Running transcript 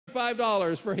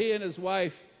$5 for he and his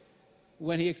wife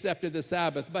when he accepted the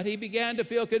Sabbath. But he began to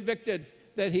feel convicted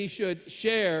that he should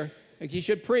share, he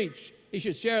should preach, he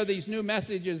should share these new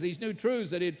messages, these new truths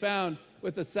that he had found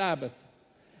with the Sabbath.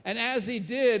 And as he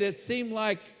did, it seemed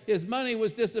like his money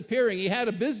was disappearing. He had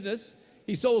a business.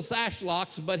 He sold sash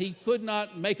locks, but he could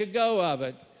not make a go of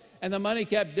it. And the money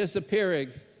kept disappearing.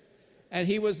 And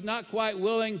he was not quite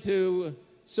willing to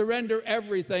surrender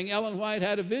everything. Ellen White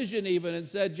had a vision even and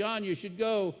said, John, you should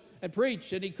go and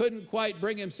preach. And he couldn't quite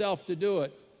bring himself to do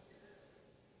it.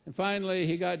 And finally,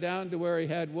 he got down to where he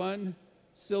had one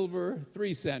silver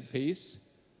 3-cent piece.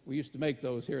 We used to make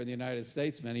those here in the United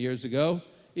States many years ago.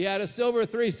 He had a silver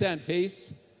 3-cent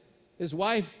piece. His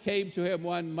wife came to him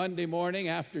one Monday morning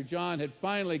after John had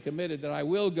finally committed that I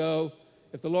will go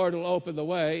if the Lord will open the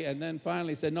way, and then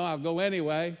finally said, no, I'll go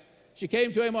anyway. She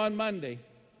came to him on Monday,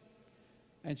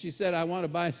 and she said, I want to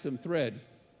buy some thread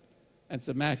and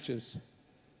some matches.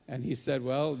 And he said,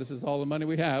 well, this is all the money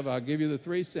we have. I'll give you the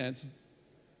 3 cents.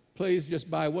 Please just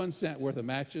buy 1 cent worth of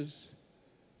matches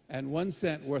and 1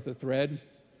 cent worth of thread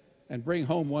and bring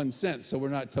home 1 cent so we're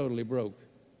not totally broke.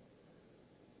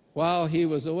 While she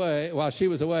was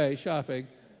away shopping,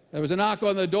 there was a knock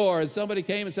on the door, and somebody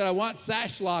came and said, I want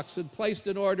sash locks, and placed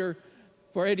an order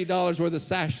for $80 worth of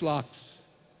sash locks,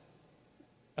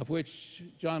 of which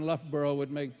John Loughborough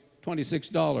would make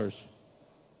 $26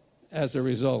 as a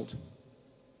result.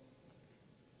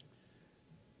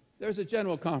 There's a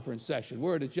general conference session.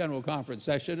 We're at a general conference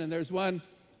session, and there's one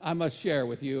I must share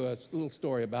with you, a little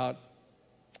story about.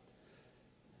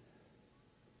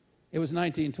 It was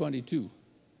 1922.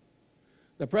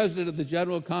 The president of the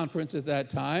General Conference at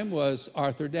that time was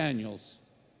Arthur Daniels.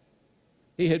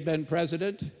 He had been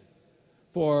president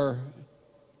for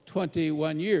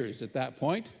 21 years at that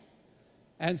point,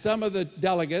 and some of the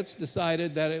delegates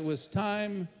decided that it was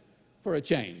time for a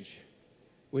change.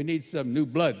 We need some new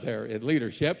blood there in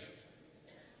leadership.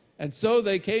 And so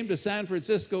they came to San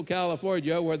Francisco,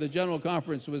 California, where the General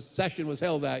Conference session was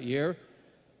held that year,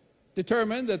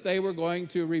 determined that they were going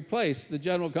to replace the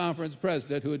General Conference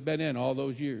president who had been in all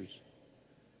those years.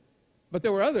 But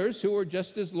there were others who were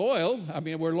just as loyal.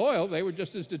 They were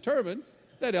just as determined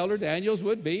that Elder Daniels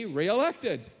would be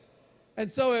reelected. And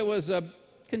so it was a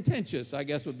contentious, I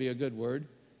guess would be a good word,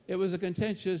 it was a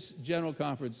contentious General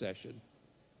Conference session.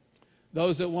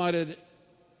 Those that wanted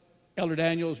Elder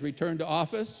Daniels returned to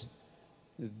office,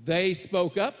 they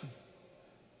spoke up,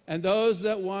 and those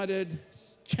that wanted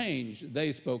change,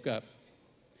 they spoke up.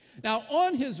 Now,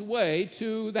 on his way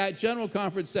to that General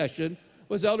Conference session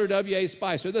was Elder W.A.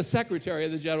 Spicer, the secretary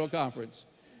of the General Conference.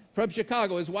 From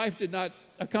Chicago, his wife did not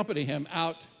accompany him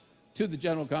out to the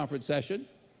General Conference session.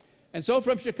 And so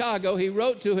from Chicago, he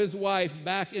wrote to his wife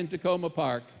back in Tacoma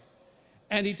Park.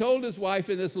 And he told his wife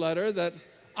in this letter that,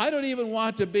 I don't even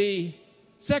want to be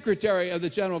secretary of the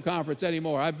General Conference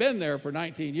anymore. I've been there for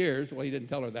 19 years. Well, he didn't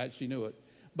tell her that. She knew it.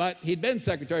 But he'd been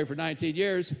secretary for 19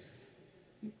 years.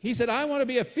 He said, I want to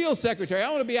be a field secretary. I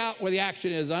want to be out where the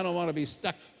action is. I don't want to be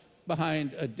stuck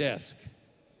behind a desk.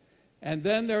 And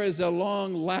then there is a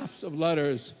long lapse of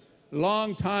letters,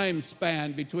 long time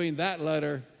span between that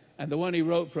letter and the one he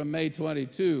wrote from May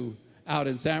 22 out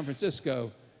in San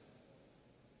Francisco.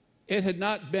 It had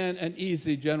not been an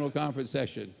easy General Conference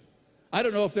session. I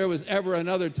don't know if there was ever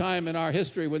another time in our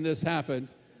history when this happened.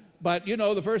 But, you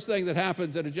know, the first thing that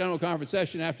happens at a General Conference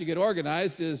session after you get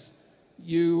organized is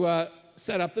you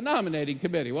set up the nominating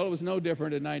committee. Well, it was no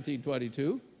different in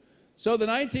 1922. So the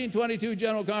 1922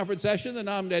 General Conference session, the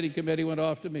nominating committee went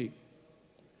off to meet.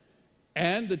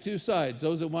 And the two sides,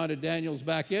 those that wanted Daniels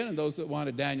back in and those that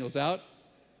wanted Daniels out,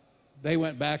 they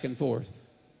went back and forth.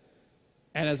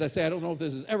 And as I say, I don't know if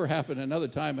this has ever happened another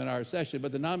time in our session,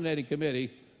 but the nominating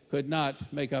committee could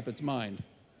not make up its mind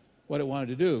what it wanted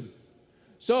to do.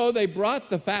 So they brought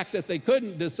the fact that they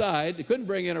couldn't decide, they couldn't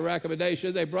bring in a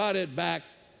recommendation, they brought it back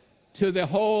to the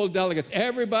whole delegates.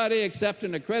 Everybody except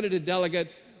an accredited delegate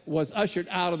was ushered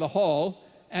out of the hall,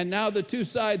 and now the two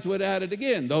sides went at it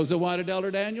again, those that wanted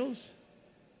Elder Daniels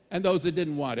and those that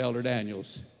didn't want Elder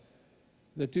Daniels.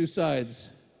 The two sides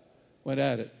went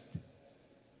at it,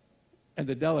 and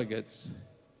the delegates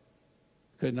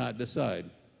could not decide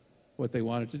what they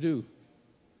wanted to do.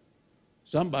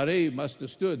 Somebody must have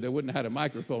stood, they wouldn't have had a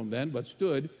microphone then, but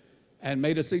stood and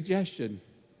made a suggestion.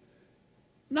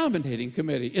 Nominating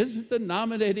committee. Isn't the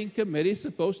nominating committee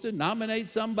supposed to nominate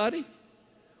somebody?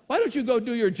 Why don't you go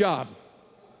do your job?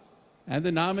 And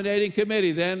the nominating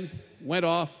committee then went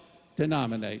off to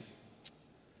nominate.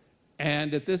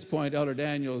 And at this point, Elder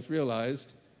Daniels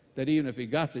realized that even if he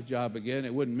got the job again,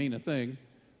 it wouldn't mean a thing.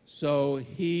 So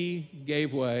he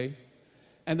gave way.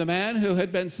 And the man who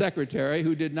had been secretary,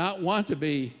 who did not want to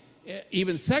be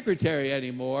even secretary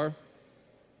anymore,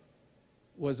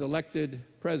 was elected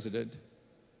president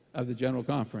of the General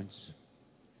Conference.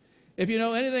 If you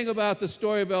know anything about the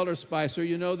story of Elder Spicer,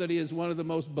 you know that he is one of the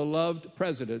most beloved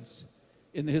presidents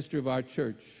in the history of our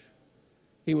church.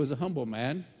 He was a humble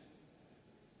man.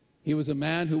 He was a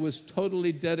man who was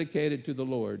totally dedicated to the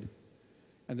Lord.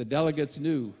 And the delegates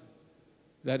knew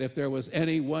that if there was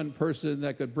any one person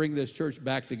that could bring this church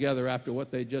back together after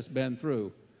what they'd just been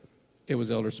through, it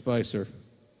was Elder Spicer.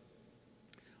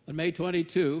 On May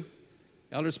 22,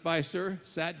 Elder Spicer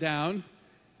sat down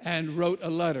and wrote a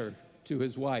letter to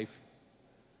his wife.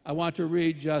 I want to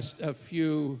read just a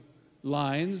few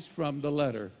lines from the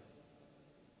letter.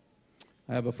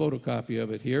 I have a photocopy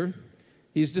of it here.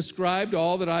 He's described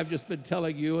all that I've just been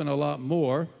telling you and a lot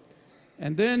more.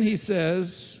 And then he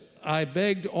says, I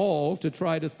begged all to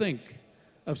try to think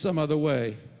of some other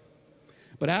way.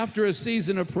 But after a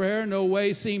season of prayer, no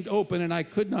way seemed open, and I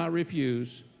could not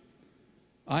refuse.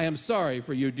 I am sorry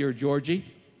for you, dear Georgie.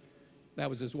 That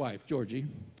was his wife, Georgie.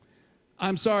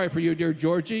 I'm sorry for you, dear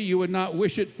Georgie. You would not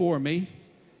wish it for me.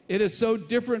 It is so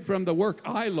different from the work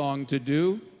I long to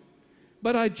do,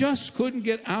 but I just couldn't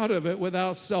get out of it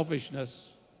without selfishness.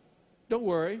 Don't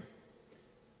worry.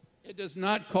 It does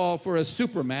not call for a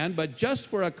superman, but just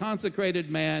for a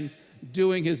consecrated man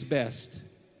doing his best.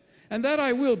 And that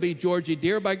I will be, Georgie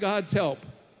dear, by God's help.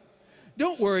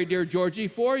 Don't worry, dear Georgie,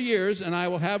 4 years and I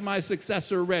will have my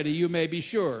successor ready, you may be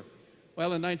sure.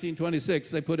 Well, in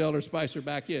 1926, they put Elder Spicer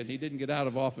back in. He didn't get out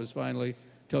of office finally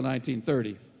till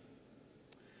 1930.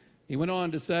 He went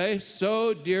on to say,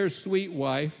 so, dear sweet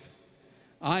wife,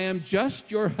 I am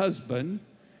just your husband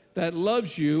that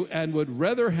loves you and would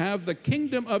rather have the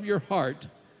kingdom of your heart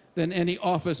than any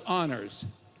office honors.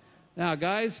 Now,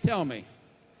 guys, tell me,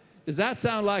 does that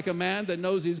sound like a man that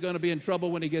knows he's going to be in trouble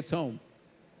when he gets home?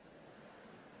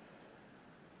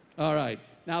 All right,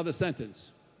 now the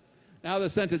sentence. Now the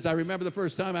sentence. I remember the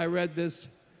first time I read this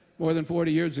more than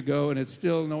 40 years ago, and it's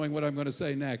still, knowing what I'm going to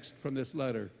say next from this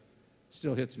letter,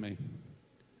 still hits me.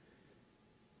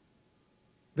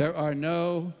 There are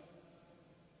no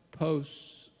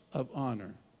posts of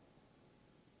honor,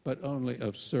 but only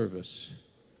of service.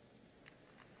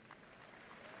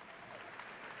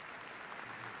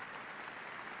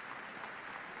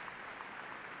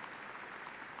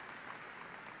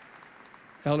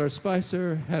 Elder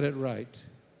Spicer had it right.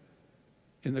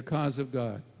 In the cause of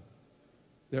God,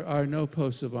 there are no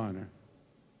posts of honor,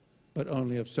 but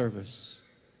only of service.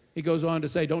 He goes on to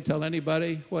say, don't tell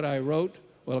anybody what I wrote.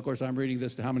 Well, of course, I'm reading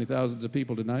this to how many thousands of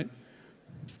people tonight?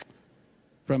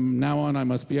 From now on, I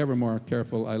must be ever more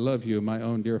careful. I love you, my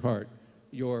own dear heart.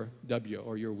 Your W,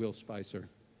 or your Will Spicer.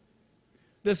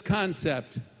 This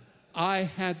concept, I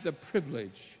had the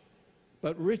privilege,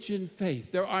 but rich in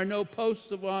faith. There are no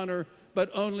posts of honor, but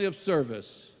only of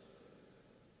service.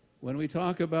 When we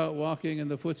talk about walking in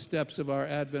the footsteps of our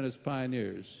Adventist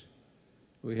pioneers,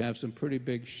 we have some pretty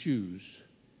big shoes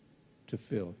to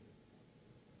fill.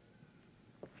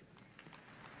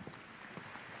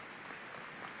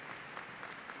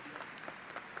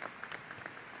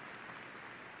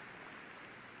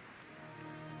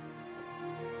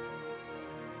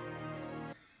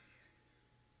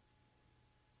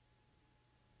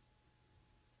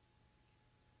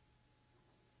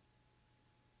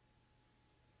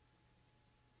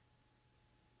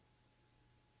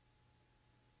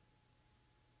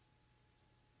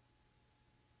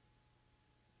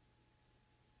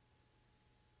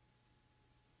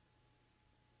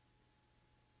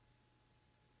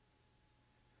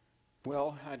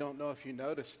 Well, I don't know if you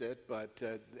noticed it, but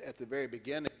at the very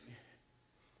beginning,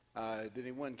 did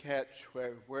anyone catch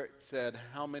where it said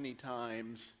how many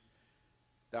times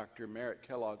Dr. Merritt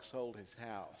Kellogg sold his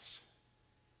house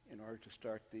in order to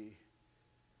start the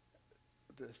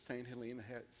St. Helena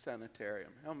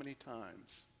Sanitarium? How many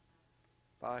times?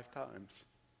 5 times.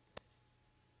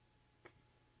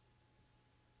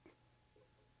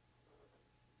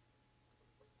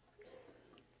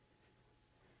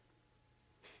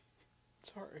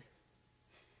 Sorry.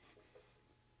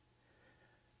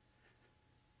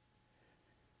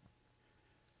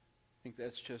 I think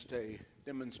that's just a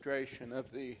demonstration of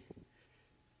the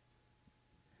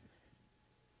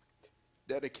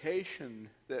dedication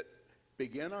that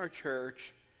began our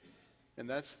church, and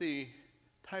that's the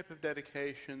type of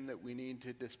dedication that we need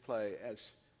to display as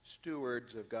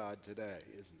stewards of God today,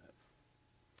 isn't it?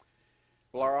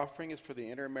 Well, our offering is for the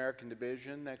Inter-American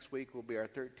Division. Next week will be our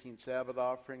 13th Sabbath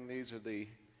offering. These are the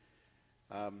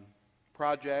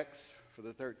projects for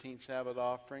the 13th Sabbath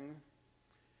offering.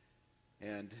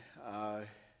 And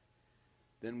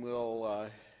Then we'll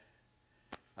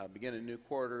begin a new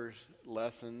quarter's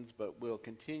lessons, but we'll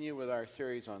continue with our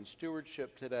series on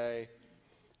stewardship today.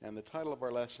 And the title of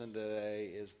our lesson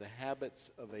today is The Habits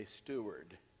of a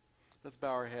Steward. Let's bow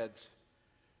our heads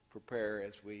for prayer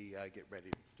as we get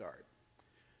ready to start.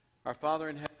 Our Father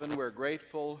in heaven, we're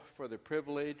grateful for the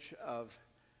privilege of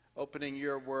opening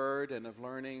your word and of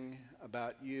learning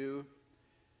about you.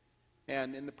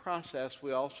 And in the process,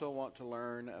 we also want to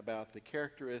learn about the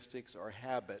characteristics or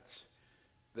habits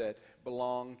that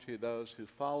belong to those who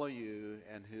follow you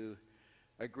and who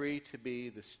agree to be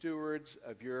the stewards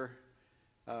of your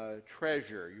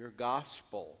treasure, your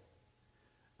gospel,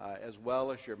 as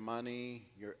well as your money,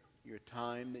 your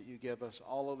time that you give us,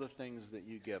 all of the things that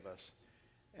you give us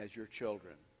as your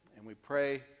children. And we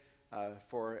pray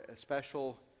for a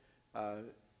special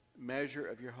measure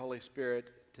of your Holy Spirit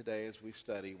today as we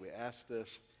study. We ask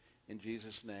this in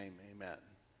Jesus' name, amen.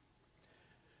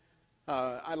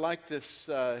 I like this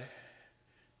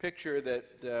picture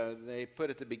that they put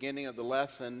at the beginning of the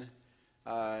lesson.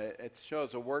 It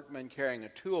shows a workman carrying a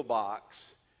toolbox,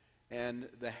 and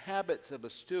the habits of a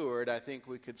steward, I think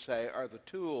we could say, are the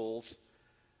tools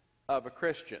of a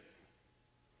Christian.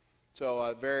 So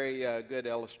a very good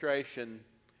illustration,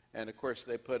 and of course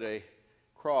they put a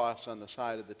cross on the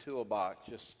side of the toolbox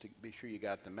just to be sure you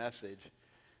got the message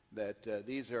that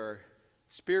these are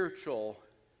spiritual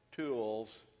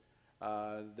tools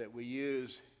that we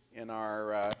use in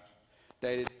our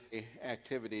day-to-day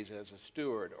activities as a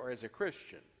steward or as a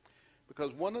Christian.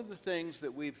 Because one of the things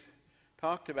that we've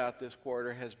talked about this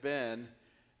quarter has been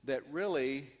that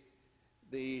really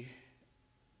the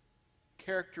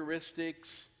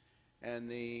characteristics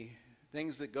and the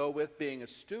things that go with being a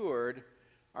steward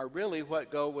are really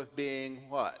what go with being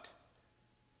what?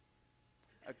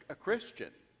 A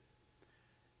Christian.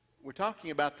 We're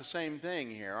talking about the same thing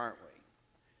here, aren't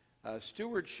we?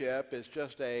 Stewardship is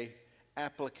just a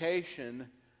application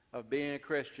of being a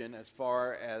Christian as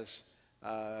far as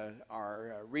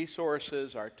our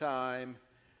resources, our time,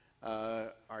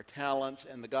 our talents,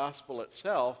 and the gospel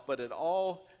itself, but it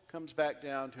all comes back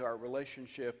down to our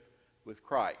relationship with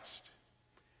Christ.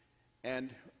 And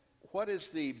what is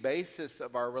the basis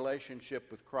of our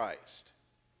relationship with Christ?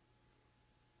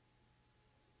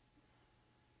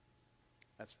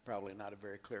 That's probably not a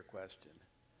very clear question.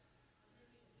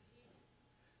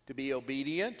 To be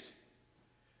obedient.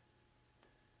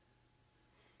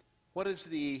 What is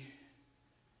the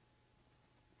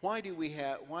why do we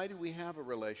have a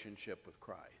relationship with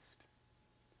Christ?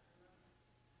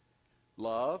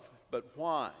 Love, but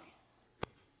why?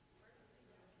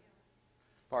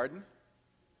 Pardon?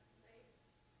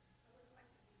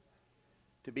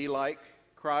 To be like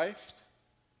Christ?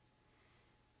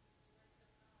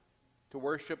 To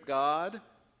worship God?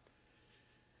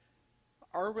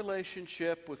 Our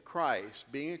relationship with Christ,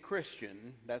 being a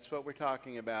Christian, that's what we're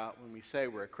talking about when we say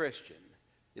we're a Christian.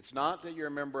 It's not that you're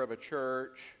a member of a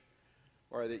church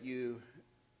or that you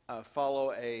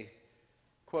follow a,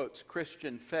 quotes,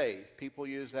 Christian faith. People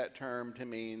use that term to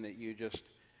mean that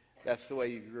that's the way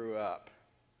you grew up.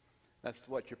 That's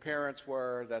what your parents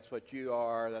were, that's what you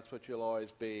are, that's what you'll always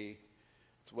be.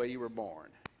 It's the way you were born.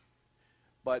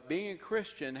 But being a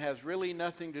Christian has really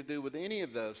nothing to do with any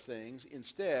of those things.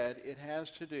 Instead, it has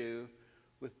to do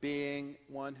with being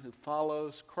one who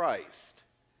follows Christ.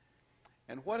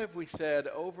 And what have we said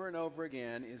over and over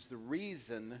again is the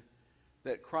reason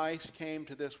that Christ came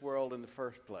to this world in the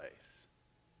first place?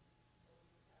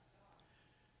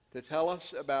 To tell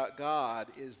us about God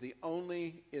is the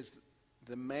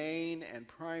main and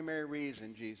primary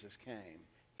reason Jesus came.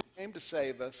 He came to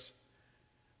save us,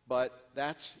 but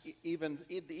that's even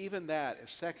that is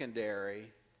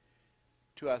secondary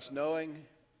to us knowing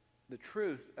the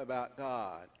truth about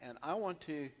God. And I want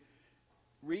to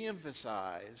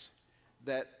reemphasize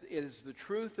that it is the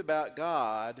truth about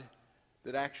God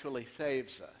that actually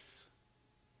saves us.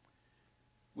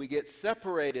 We get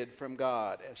separated from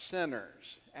God as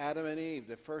sinners. Adam and Eve,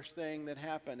 the first thing that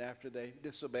happened after they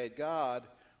disobeyed God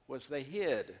was they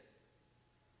hid.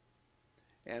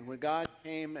 And when God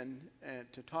came and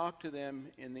to talk to them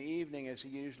in the evening, as he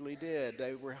usually did,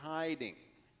 they were hiding.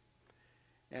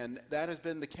 And that has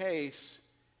been the case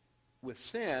with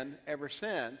sin ever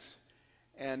since.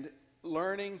 And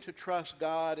learning to trust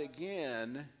God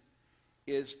again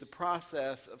is the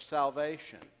process of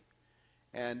salvation.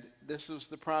 And this is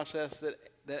the process that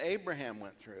Abraham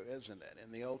went through, isn't it,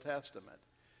 in the Old Testament?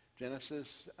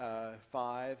 Genesis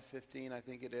 5:15, I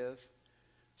think it is,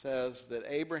 says that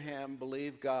Abraham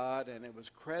believed God and it was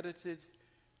credited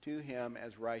to him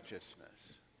as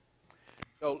righteousness.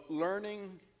 So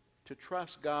learning to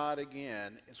trust God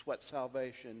again is what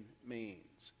salvation means.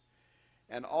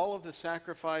 And all of the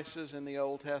sacrifices in the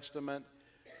Old Testament,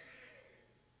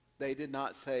 they did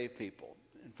not save people.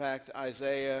 In fact,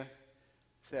 Isaiah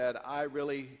said, I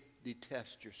really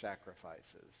detest your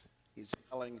sacrifices.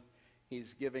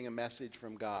 He's giving a message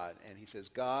from God. And he says,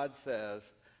 God says,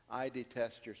 I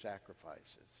detest your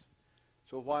sacrifices.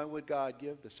 So why would God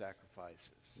give the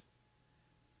sacrifices?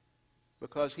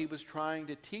 Because he was trying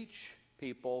to teach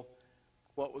people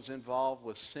what was involved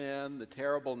with sin, the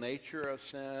terrible nature of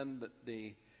sin,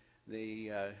 the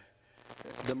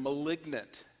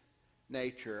malignant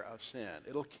nature of sin.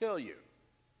 It'll kill you.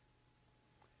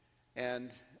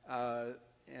 And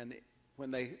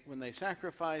when they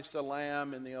sacrificed a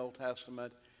lamb in the Old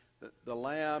Testament, the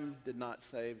lamb did not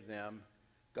save them.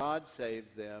 God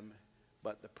saved them,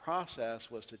 but the process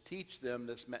was to teach them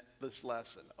this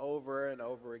lesson over and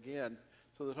over again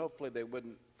so that hopefully they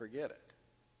wouldn't forget it.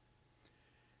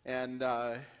 And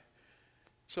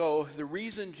so the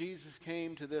reason Jesus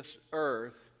came to this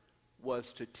earth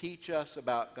was to teach us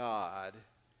about God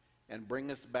and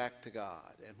bring us back to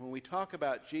God. And when we talk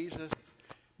about Jesus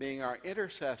being our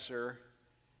intercessor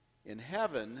in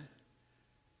heaven,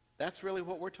 that's really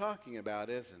what we're talking about,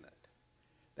 isn't it?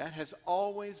 That has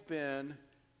always been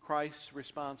Christ's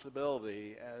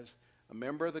responsibility as a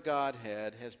member of the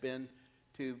Godhead, has been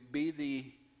to be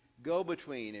the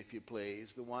go-between, if you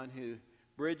please, the one who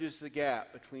bridges the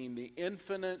gap between the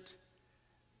infinite,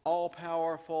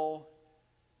 all-powerful,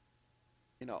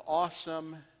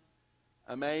 awesome,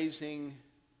 amazing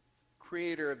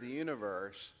creator of the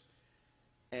universe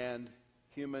and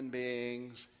human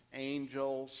beings,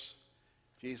 angels.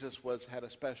 Jesus had a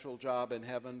special job in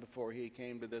heaven before he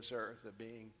came to this earth of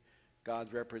being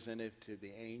God's representative to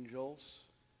the angels.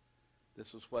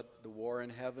 This is what the war in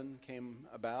heaven came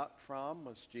about from,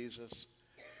 was Jesus.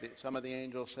 Some of the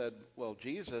angels said, well,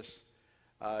 Jesus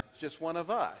is just one of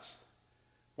us.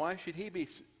 Why should he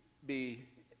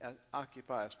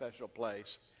occupy a special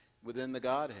place within the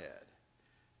Godhead?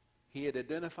 He had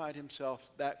identified himself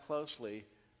that closely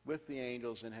with the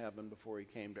angels in heaven before he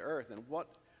came to earth. And what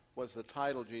was the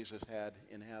title Jesus had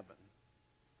in heaven?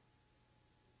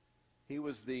 He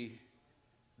was the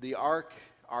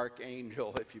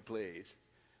archangel, if you please.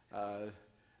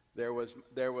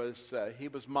 He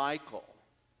was Michael.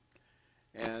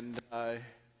 And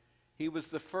he was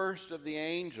the first of the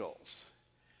angels.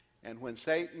 And when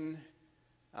Satan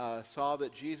saw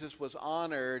that Jesus was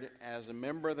honored as a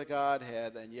member of the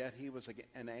Godhead, and yet he was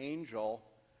an angel,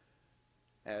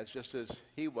 just as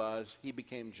he was, he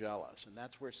became jealous. And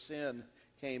that's where sin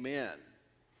came in.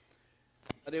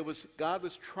 But God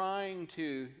was trying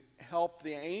to help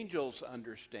the angels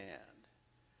understand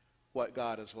what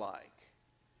God is like.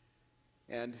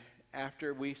 And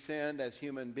after we sinned as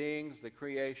human beings, the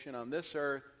creation on this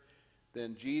earth,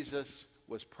 then Jesus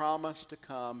was promised to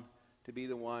come to be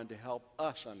the one to help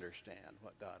us understand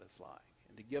what God is like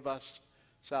and to give us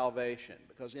salvation.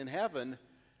 Because in heaven,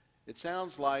 it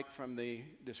sounds like from the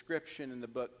description in the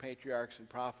book Patriarchs and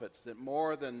Prophets that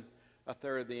more than a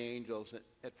third of the angels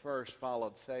at first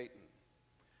followed Satan.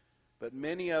 But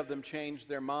many of them changed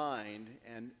their mind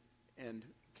and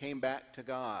came back to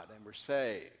God and were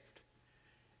saved.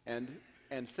 And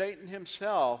Satan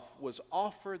himself was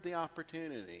offered the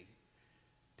opportunity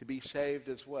to be saved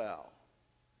as well.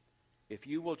 If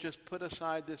you will just put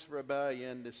aside this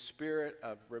rebellion, this spirit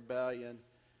of rebellion,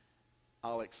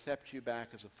 I'll accept you back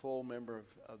as a full member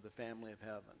of the family of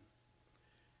heaven.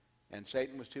 And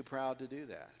Satan was too proud to do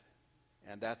that.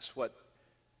 And that's what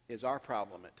is our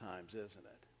problem at times, isn't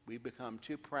it? We become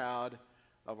too proud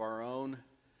of our own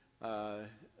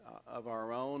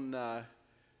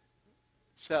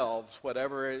selves,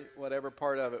 whatever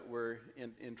part of it we're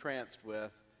entranced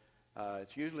with.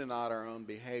 It's usually not our own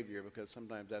behavior, because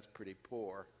sometimes that's pretty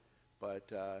poor,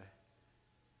 but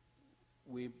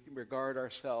we regard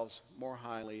ourselves more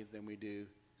highly than we do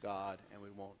God, and we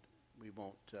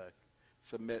won't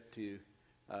submit to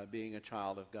being a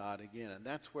child of God again, and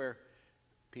that's where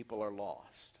people are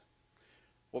lost.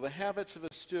 Well, the habits of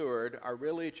a steward are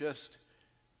really just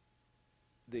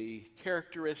the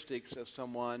characteristics of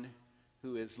someone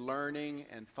who is learning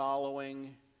and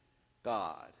following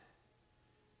God.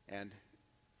 And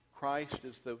Christ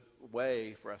is the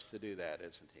way for us to do that,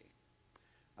 isn't he?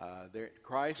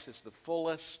 Christ is the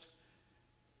fullest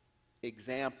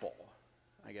example,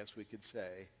 I guess we could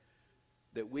say,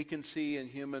 that we can see in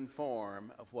human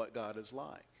form of what God is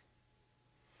like.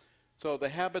 So the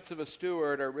habits of a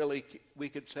steward are really, we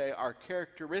could say, are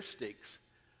characteristics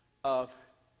of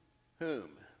whom?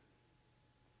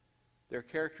 They're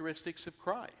characteristics of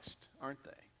Christ, aren't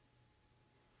they?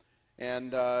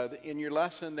 And in your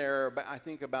lesson there are, I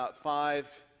think, about 5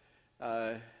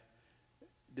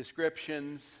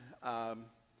 descriptions,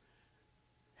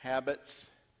 habits,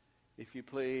 if you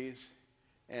please,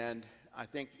 and I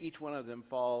think each one of them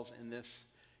falls in this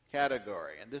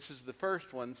category. And this is the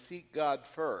first one, seek God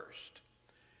first.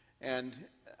 And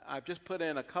I've just put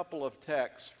in a couple of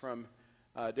texts from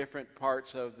different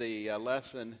parts of the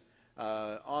lesson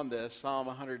on this. Psalm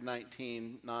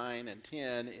 119, 9 and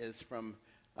 10 is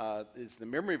the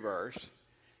memory verse.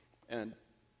 And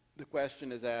the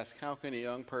question is asked, how can a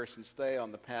young person stay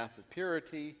on the path of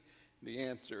purity? The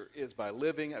answer is by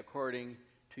living according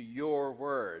to your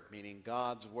word, meaning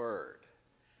God's word.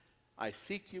 I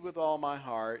seek you with all my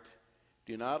heart.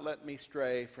 Do not let me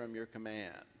stray from your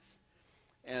commands.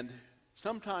 And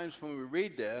sometimes when we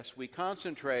read this, we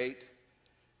concentrate.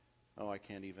 Oh, I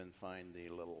can't even find the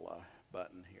little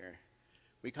button here.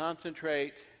 We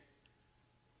concentrate,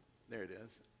 there it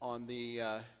is, on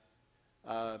the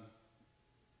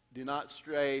do not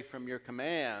stray from your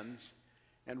commands.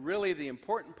 And really the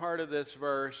important part of this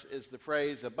verse is the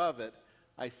phrase above it,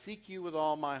 I seek you with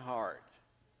all my heart.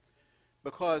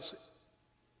 Because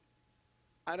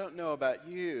I don't know about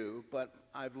you, but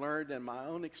I've learned in my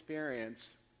own experience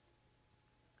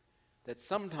that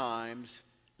sometimes,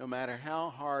 no matter how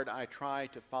hard I try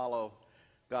to follow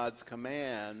God's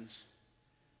commands,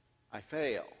 I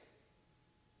fail.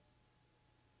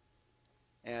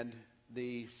 And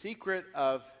the secret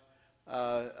of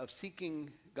seeking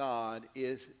God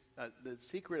is, the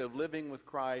secret of living with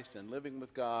Christ and living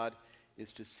with God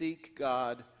is to seek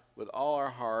God with all our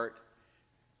heart.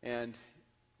 And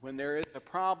when there is a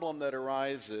problem that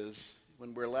arises,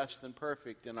 when we're less than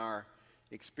perfect in our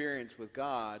experience with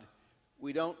God,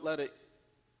 we don't let it,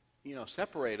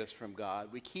 separate us from God.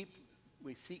 We keep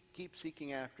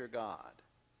seeking after God.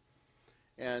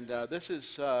 And this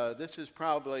is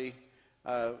probably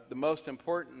the most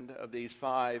important of these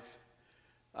 5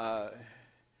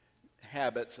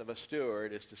 habits of a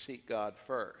steward, is to seek God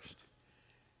first.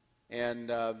 And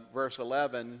verse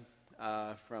 11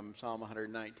 from Psalm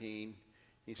 119,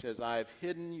 he says, I have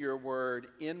hidden your word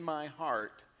in my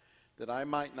heart that I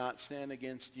might not sin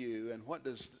against you. And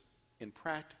in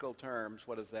practical terms,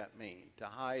 what does that mean? To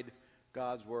hide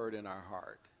God's word in our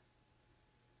heart.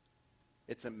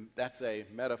 That's a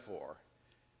metaphor.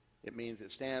 It means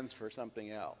it stands for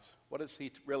something else. What is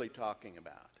he really talking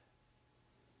about?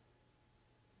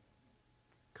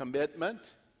 Commitment.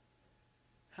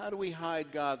 How do we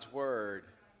hide God's word?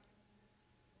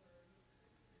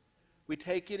 We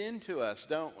take it into us,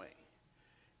 don't we?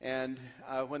 And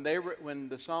when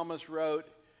the psalmist wrote,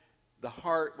 the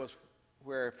heart was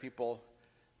where people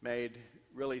made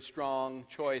really strong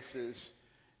choices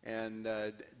and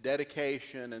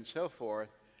dedication and so forth.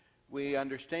 We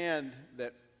understand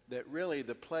that really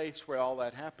the place where all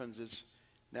that happens is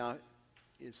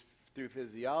through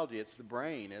physiology. It's the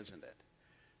brain, isn't it?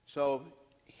 So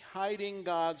hiding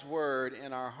God's word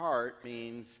in our heart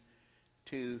means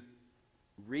to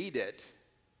read it,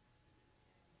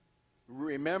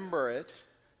 remember it,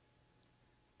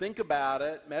 think about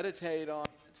it, meditate on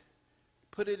it,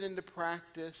 put it into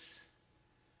practice.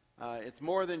 It's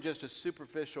more than just a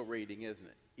superficial reading, isn't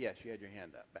it? Yes, you had your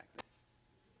hand up back there.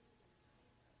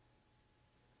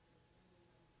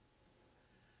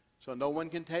 So no one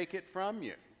can take it from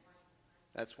you.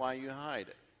 That's why you hide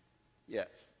it. Yes.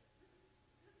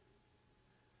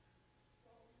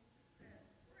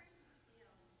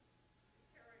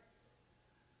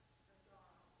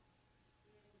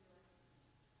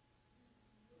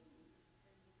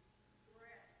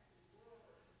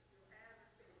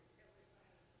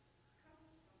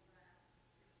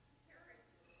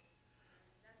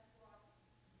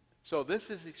 So this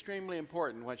is extremely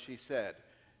important, what she said.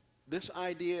 This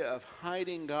idea of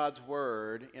hiding God's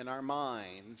word in our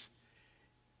minds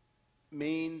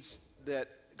means that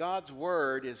God's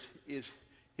word is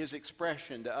his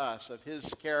expression to us of his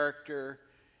character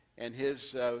and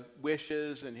his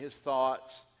wishes and his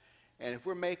thoughts. And if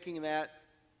we're making that,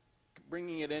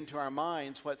 bringing it into our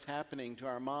minds, what's happening to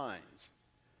our minds?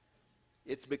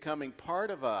 It's becoming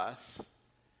part of us.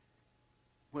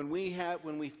 When we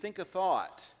think a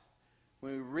thought,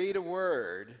 when we read a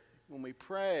word, when we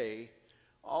pray,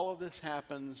 all of this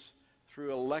happens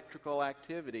through electrical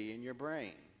activity in your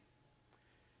brain.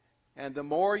 And the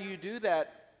more you do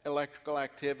that electrical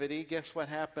activity, guess what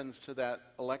happens to that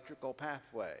electrical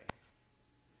pathway?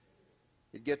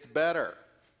 It gets better.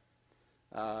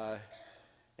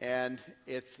 And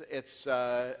it's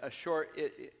a short,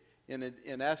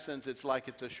 in essence, it's like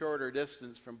it's a shorter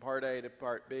distance from part A to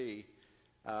part B.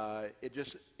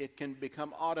 It can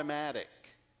become automatic.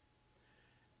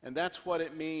 And that's what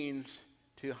it means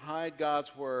to hide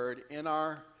God's word in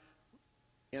our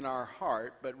in our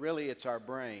heart, but really it's our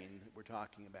brain that we're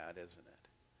talking about, isn't it?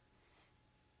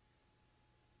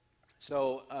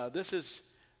 So this is,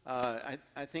 I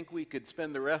think we could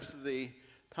spend the rest of the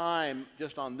time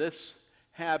just on this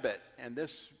habit, and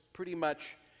this pretty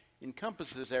much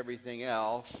encompasses everything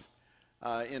else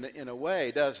in a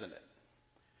way, doesn't it?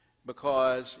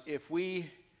 Because if we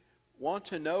want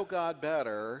to know God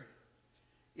better,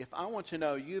 if I want to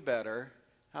know you better,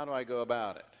 how do I go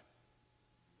about it?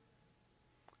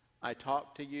 I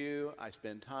talk to you, I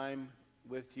spend time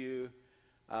with you,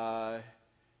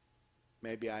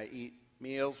 maybe I eat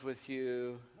meals with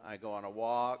you, I go on a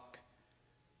walk.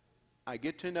 I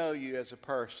get to know you as a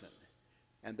person.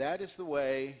 And that is the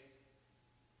way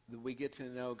that we get to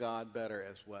know God better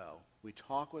as well. We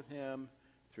talk with him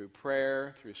through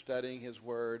prayer, through studying his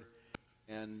word,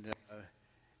 and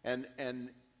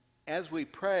as we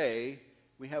pray,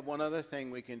 we have one other thing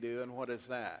we can do, and what is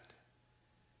that?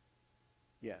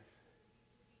 Yes.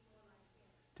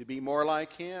 To be more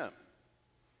like him.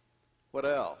 What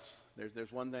else?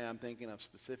 There's one thing I'm thinking of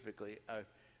specifically, a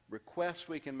request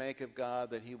we can make of God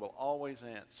that he will always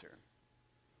answer.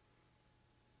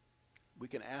 We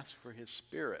can ask for his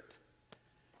Spirit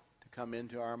to come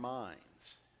into our minds.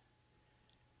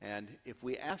 And if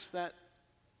we ask that,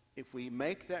 if we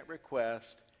make that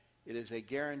request, it is a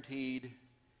guaranteed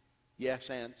yes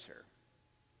answer.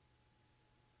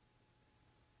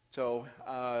 So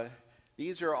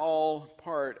these are all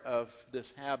part of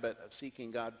this habit of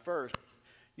seeking God first.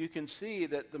 You can see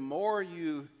that the more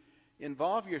you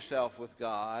involve yourself with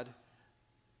God,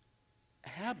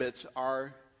 habits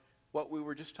are what we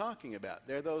were just talking about.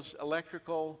 They're those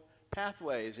electrical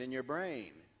pathways in your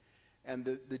brain. And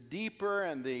the deeper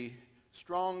and the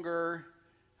stronger,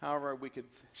 however we could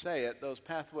say it, those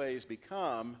pathways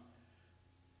become,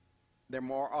 the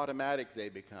more automatic they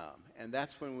become. And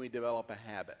that's when we develop a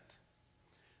habit.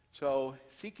 So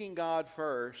seeking God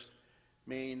first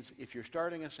means if you're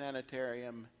starting a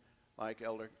sanitarium like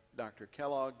Elder Dr.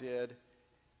 Kellogg did,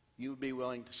 you would be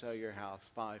willing to sell your house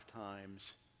 5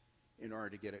 times in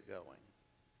order to get it going.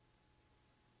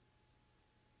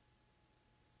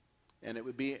 And it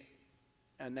would be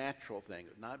a natural thing.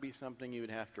 It would not be something you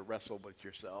would have to wrestle with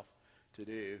yourself to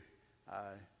do.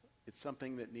 It's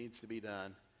something that needs to be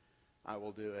done. I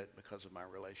will do it because of my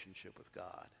relationship with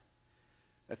God.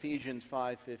 Ephesians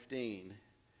 5:15,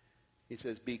 he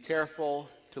says, "Be careful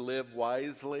to live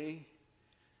wisely,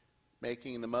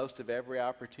 making the most of every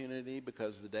opportunity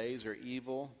because the days are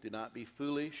evil. Do not be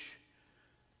foolish,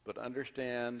 but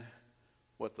understand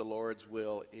what the Lord's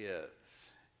will is."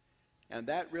 And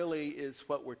that really is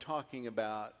what we're talking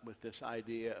about with this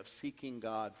idea of seeking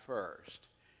God first,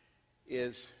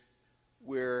 is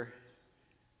we're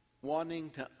wanting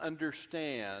to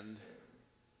understand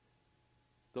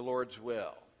the Lord's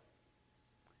will.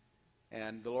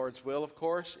 And the Lord's will, of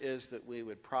course, is that we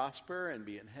would prosper and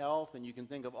be in health, and you can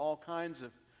think of all kinds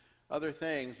of other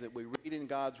things that we read in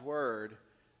God's Word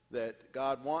that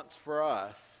God wants for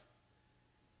us.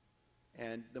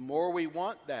 And the more we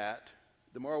want that,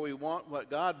 the more we want what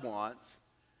God wants,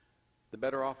 the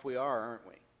better off we are, aren't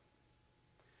we?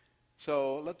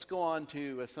 So let's go on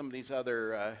to some of these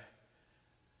other,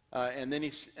 and then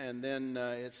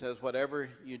it says, "Whatever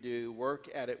you do,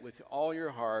 work at it with all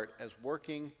your heart as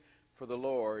working for the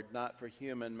Lord, not for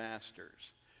human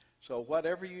masters." So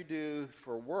whatever you do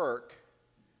for work,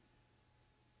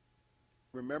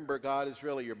 remember God is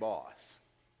really your boss.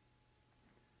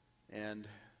 And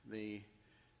the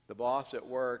boss at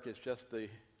work is just the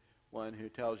one who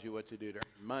tells you what to do to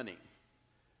earn money.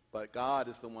 But God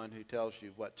is the one who tells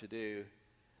you what to do.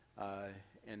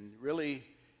 And really,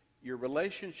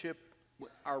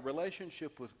 our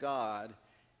relationship with God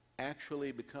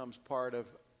actually becomes part of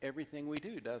everything we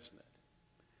do, doesn't it?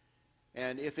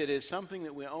 And if it is something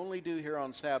that we only do here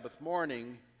on Sabbath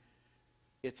morning,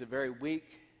 it's a very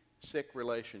weak, sick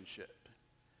relationship.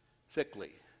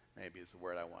 Sickly, maybe is the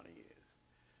word I want to use.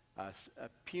 A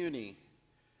puny,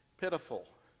 pitiful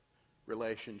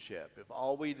relationship if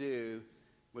all we do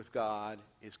with God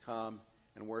is come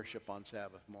and worship on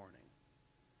Sabbath morning.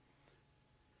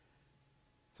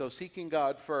 So seeking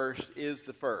God first is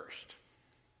the first.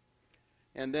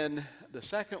 And then the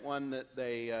second one that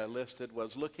they listed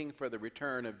was looking for the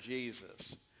return of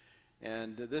Jesus.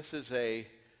 And this is a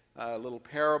little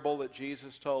parable that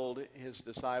Jesus told his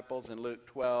disciples in Luke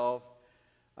 12.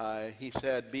 He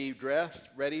said, "Be dressed,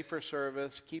 ready for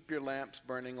service. Keep your lamps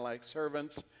burning like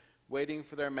servants, waiting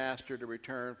for their master to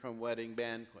return from wedding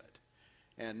banquet."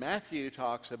 And Matthew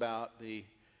talks about the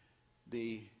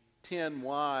 10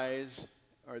 wise,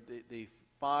 or the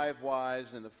 5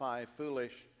 wise and the 5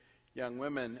 foolish young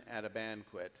women at a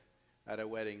banquet at a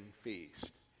wedding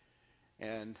feast.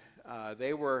 And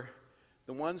they were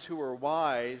the ones who were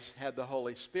wise had the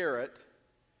Holy Spirit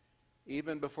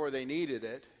even before they needed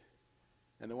it,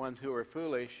 and the ones who were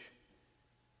foolish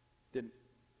didn't.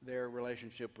 Their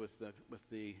relationship with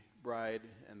the bride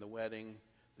and the wedding,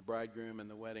 the bridegroom and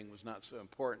the wedding was not so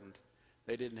important.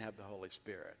 They didn't have the Holy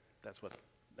Spirit. That's what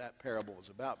that parable was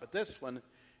about. But this one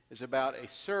is about a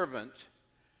servant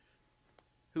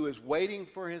who is waiting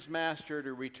for his master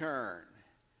to return.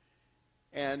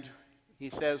 And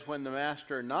he says when the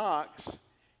master knocks,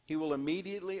 he will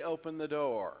immediately open the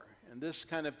door. And this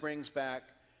kind of brings back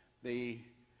the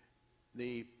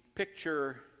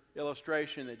picture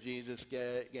illustration that Jesus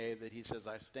gave, that he says,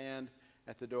 I stand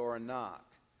at the door and knock.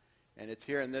 And it's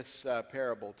here in this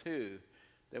parable too,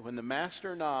 that when the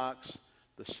master knocks,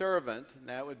 the servant, and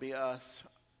that would be us,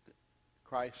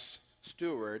 Christ's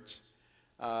stewards,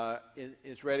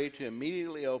 is ready to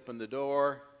immediately open the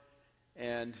door.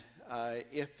 And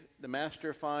if the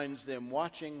master finds them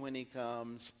watching when he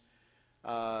comes,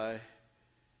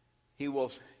 he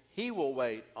will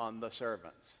wait on the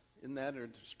servants. Isn't that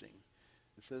interesting?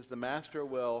 It says the master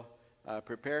will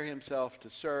prepare himself to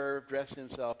serve, dress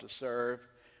himself to serve,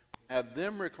 have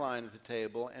them recline at the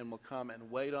table, and will come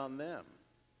and wait on them.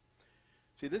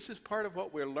 See, this is part of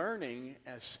what we're learning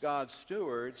as God's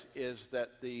stewards, is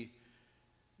that the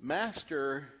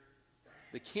master,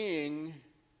 the king,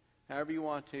 however you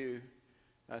want to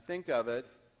think of it,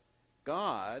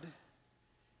 God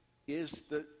is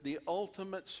the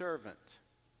ultimate servant.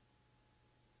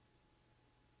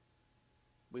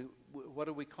 What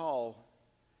do we call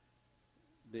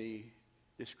the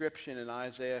description in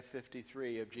Isaiah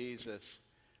 53 of Jesus?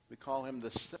 We call him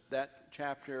that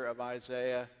chapter of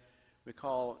Isaiah, we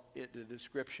call it the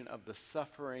description of the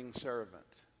suffering servant.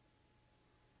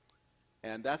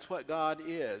 And that's what God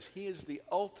is. He is the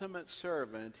ultimate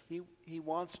servant. He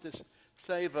wants to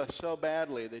save us so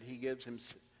badly that he gives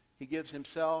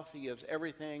himself, he gives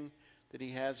everything that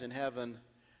he has in heaven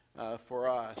for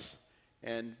us.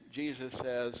 And Jesus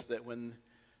says that when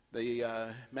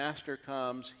the master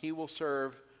comes, he will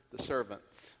serve the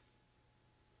servants.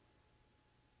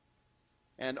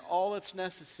 And all that's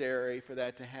necessary for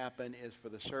that to happen is for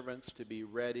the servants to be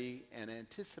ready and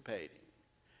anticipating.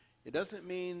 It doesn't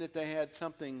mean that they had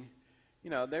something,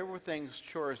 there were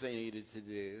chores they needed to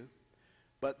do,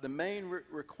 but the main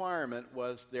requirement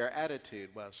was their attitude,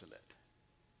 wasn't it?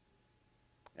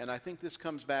 And I think this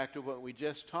comes back to what we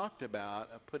just talked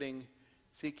about, of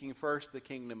seeking first the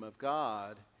kingdom of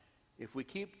God. If we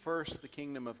keep first the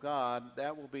kingdom of God,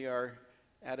 that will be our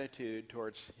attitude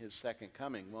towards his second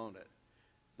coming, won't it?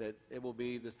 That it will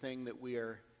be the thing that we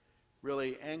are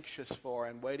really anxious for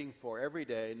and waiting for every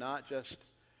day, not just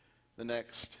the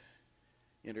next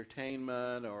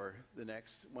entertainment or the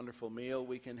next wonderful meal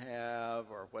we can have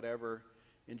or whatever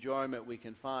enjoyment we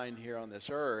can find here on this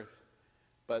earth,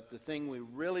 but the thing we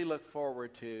really look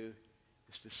forward to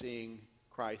is to seeing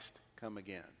Christ come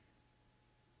again.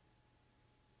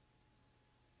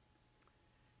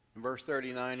 In verse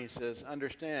 39 he says,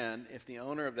 understand, if the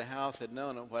owner of the house had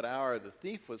known at what hour the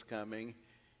thief was coming,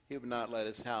 he would not let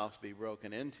his house be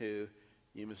broken into.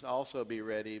 You must also be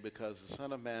ready, because the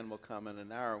Son of Man will come in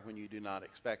an hour when you do not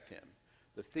expect him.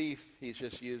 The thief he's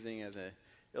just using as an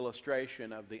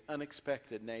illustration of the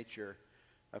unexpected nature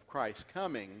of Christ's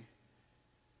coming.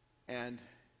 And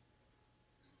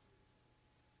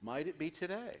might it be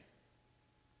today?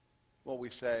 Well, we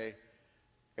say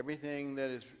everything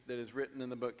that is written in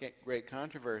the book Great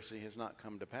Controversy has not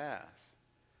come to pass.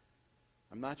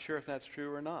 I'm not sure if that's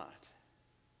true or not.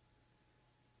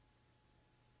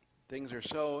 Things are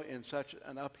so in such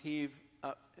an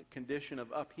condition of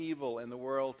upheaval in the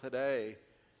world today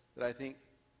that I think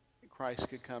Christ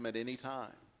could come at any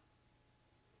time.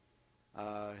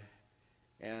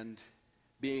 And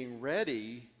being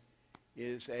ready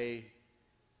is a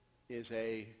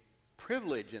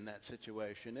privilege in that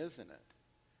situation, isn't it?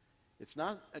 It's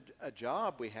not a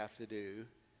job we have to do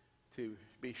to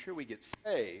be sure we get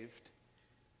saved.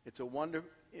 It's a wonder.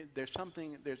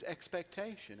 There's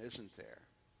expectation, isn't there?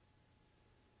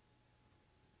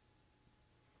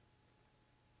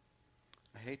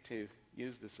 I hate to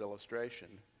use this illustration,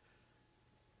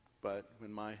 but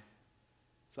when my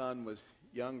son was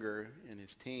younger, in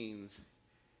his teens,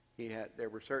 there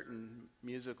were certain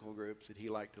musical groups that he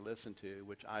liked to listen to,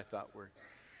 which I thought were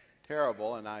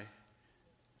terrible, and I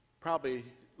probably,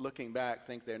 looking back,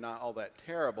 think they're not all that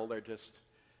terrible. They're just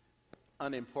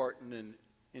unimportant and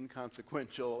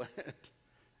inconsequential,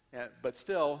 but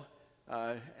still,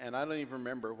 and I don't even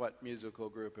remember what musical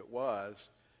group it was,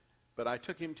 but I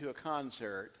took him to a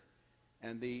concert,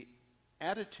 and the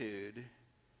attitude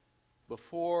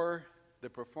before the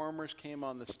performers came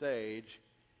on the stage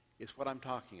is what I'm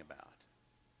talking about.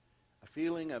 A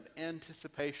feeling of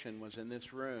anticipation was in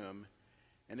this room,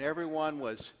 and everyone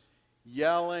was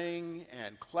yelling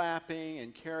and clapping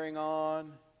and carrying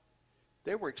on.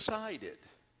 They were excited.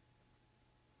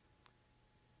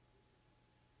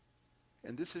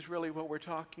 And this is really what we're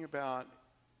talking about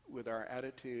with our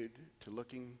attitude to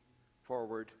looking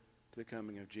forward to the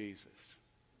coming of Jesus.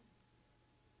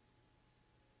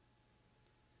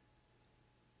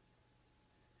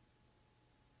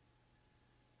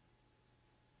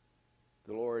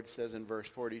 The Lord says in verse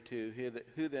 42,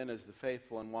 "Who then is the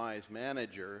faithful and wise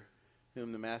manager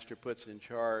whom the master puts in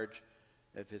charge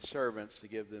of his servants to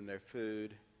give them their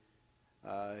food?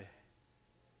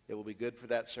 It will be good for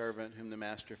that servant whom the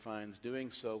master finds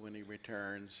doing so when he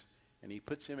returns, and he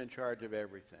puts him in charge of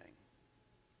everything."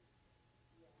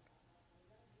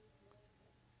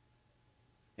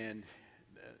 And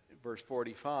verse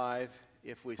 45,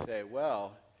 if we say,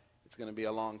 well, it's going to be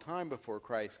a long time before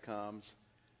Christ comes,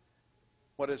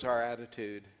 what is our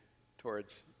attitude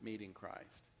towards meeting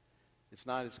Christ? It's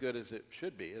not as good as it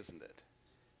should be, isn't it?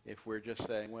 If we're just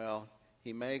saying, well,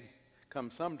 he may come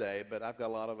someday, but I've got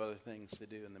a lot of other things to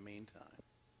do in the meantime.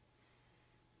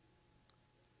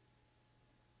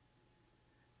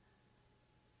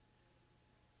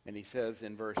 And he says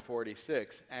in verse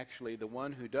 46, actually, the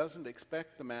one who doesn't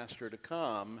expect the master to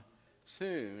come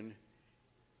soon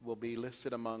will be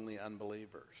listed among the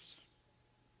unbelievers.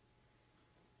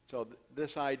 So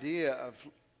this idea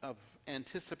of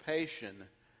anticipation,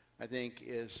 I think,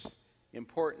 is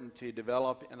important to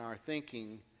develop in our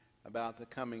thinking about the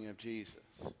coming of Jesus.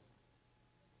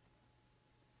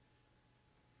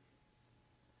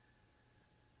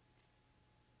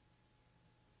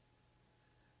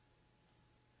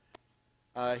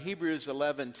 Hebrews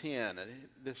 11:10.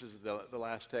 This is the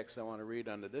last text I want to read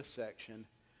under this section.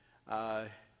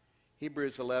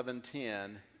 Hebrews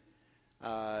 11:10,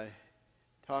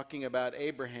 talking about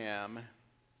Abraham.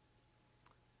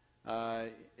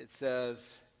 It says,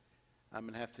 I'm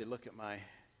going to have to look at my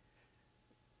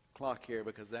clock here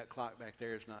because that clock back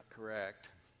there is not correct.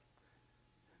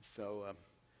 So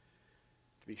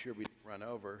to be sure we don't run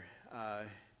over.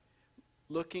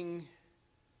 Looking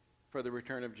for the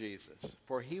return of Jesus.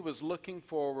 For he was looking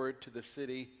forward to the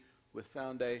city with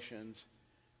foundations,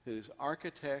 whose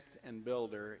architect and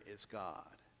builder is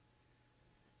God.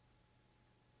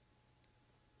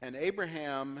 And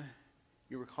Abraham,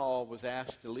 you recall, was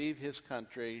asked to leave his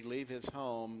country, leave his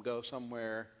home, go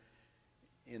somewhere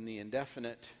in the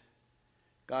indefinite.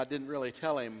 God didn't really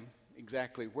tell him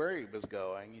exactly where he was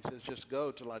going. He says, just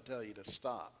go till I tell you to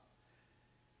stop.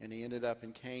 And he ended up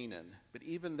in Canaan. But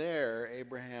even there,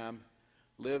 Abraham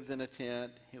lived in a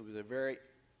tent. It was a very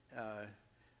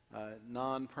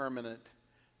non-permanent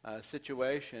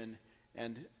situation.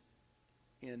 And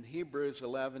in Hebrews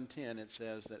 11:10, it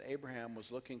says that Abraham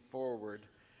was looking forward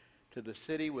to the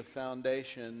city with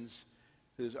foundations,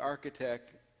 whose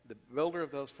architect, the builder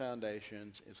of those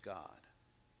foundations, is God.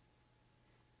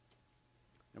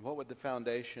 And what would the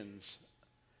foundations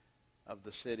of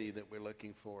the city that we're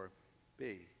looking for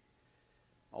be?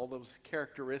 All those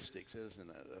characteristics, isn't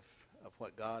it, of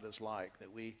what God is like,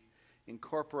 that we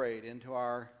incorporate into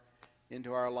our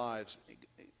lives.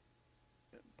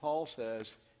 Paul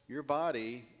says, your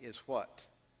body is what?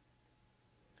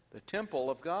 The temple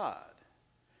of God.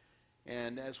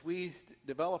 And as we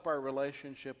develop our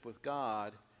relationship with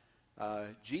God,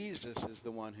 Jesus is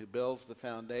the one who builds the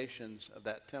foundations of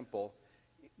that temple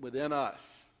within us.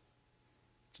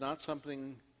 It's not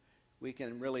something we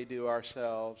can really do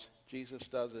ourselves. Jesus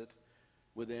does it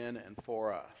within and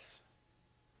for us.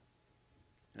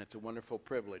 And it's a wonderful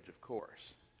privilege, of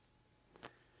course.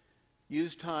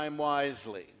 Use time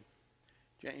wisely.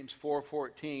 James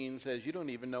 4:14 says you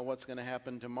don't even know what's going to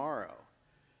happen tomorrow.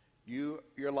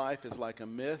 Your life is like a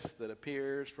mist that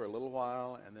appears for a little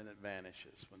while and then it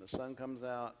vanishes. When the sun comes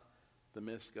out, the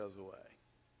mist goes away.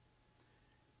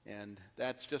 And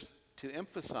that's just to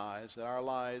emphasize that our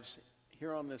lives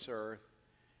here on this earth,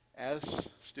 as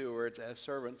stewards, as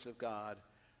servants of God,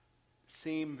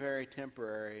 seem very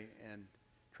temporary and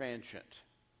transient.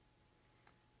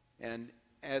 And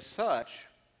as such,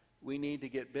 we need to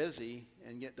get busy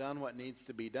and get done what needs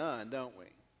to be done, don't we?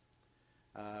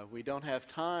 We don't have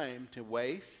time to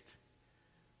waste.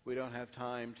 We don't have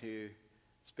time to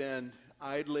spend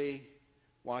idly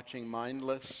watching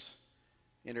mindless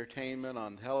entertainment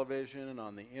on television and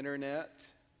on the internet,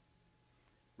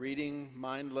 reading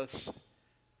mindless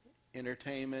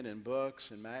entertainment in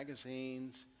books and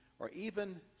magazines, or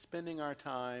even spending our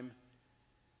time,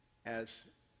 as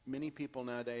many people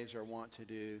nowadays are wont to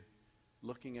do,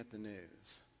 looking at the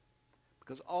news.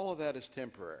 Because all of that is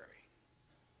temporary.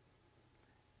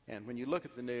 And when you look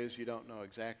at the news, you don't know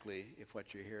exactly if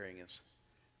what you're hearing is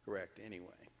correct anyway.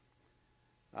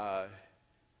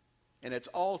 And it's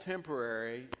all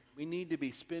temporary. We need to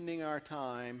be spending our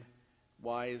time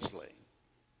wisely.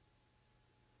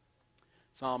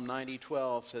 Psalm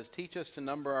 90:12 says, "Teach us to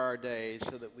number our days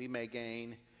so that we may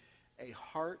gain a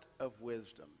heart of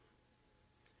wisdom."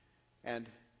 And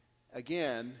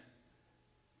again,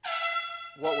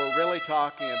 what we're really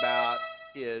talking about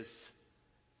is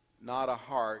not a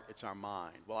heart, it's our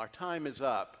mind. Well, our time is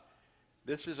up.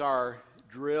 This is our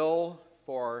drill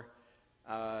for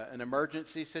an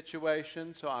emergency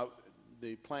situation. So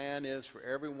the plan is for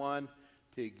everyone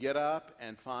to get up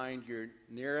and find your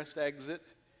nearest exit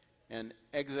and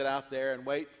exit out there and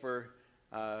wait for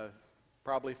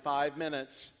probably 5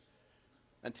 minutes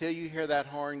until you hear that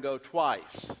horn go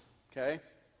twice. Okay?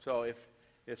 So if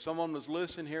someone was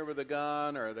loose in here with a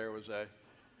gun, or there was a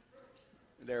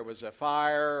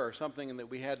fire or something that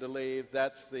we had to leave,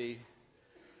 that's the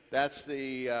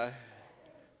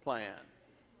plan.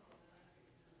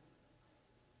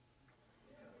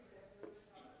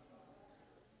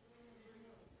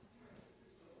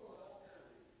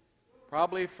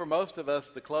 Probably for most of us,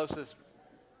 the closest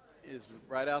is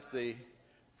right out the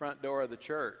front door of the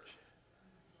church.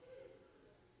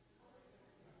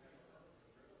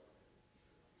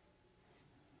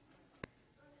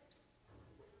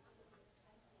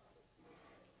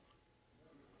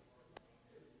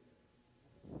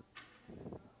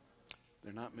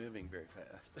 They're not moving very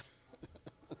fast.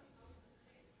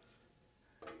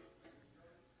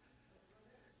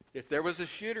 If there was a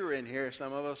shooter in here,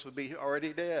 some of us would be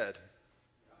already dead.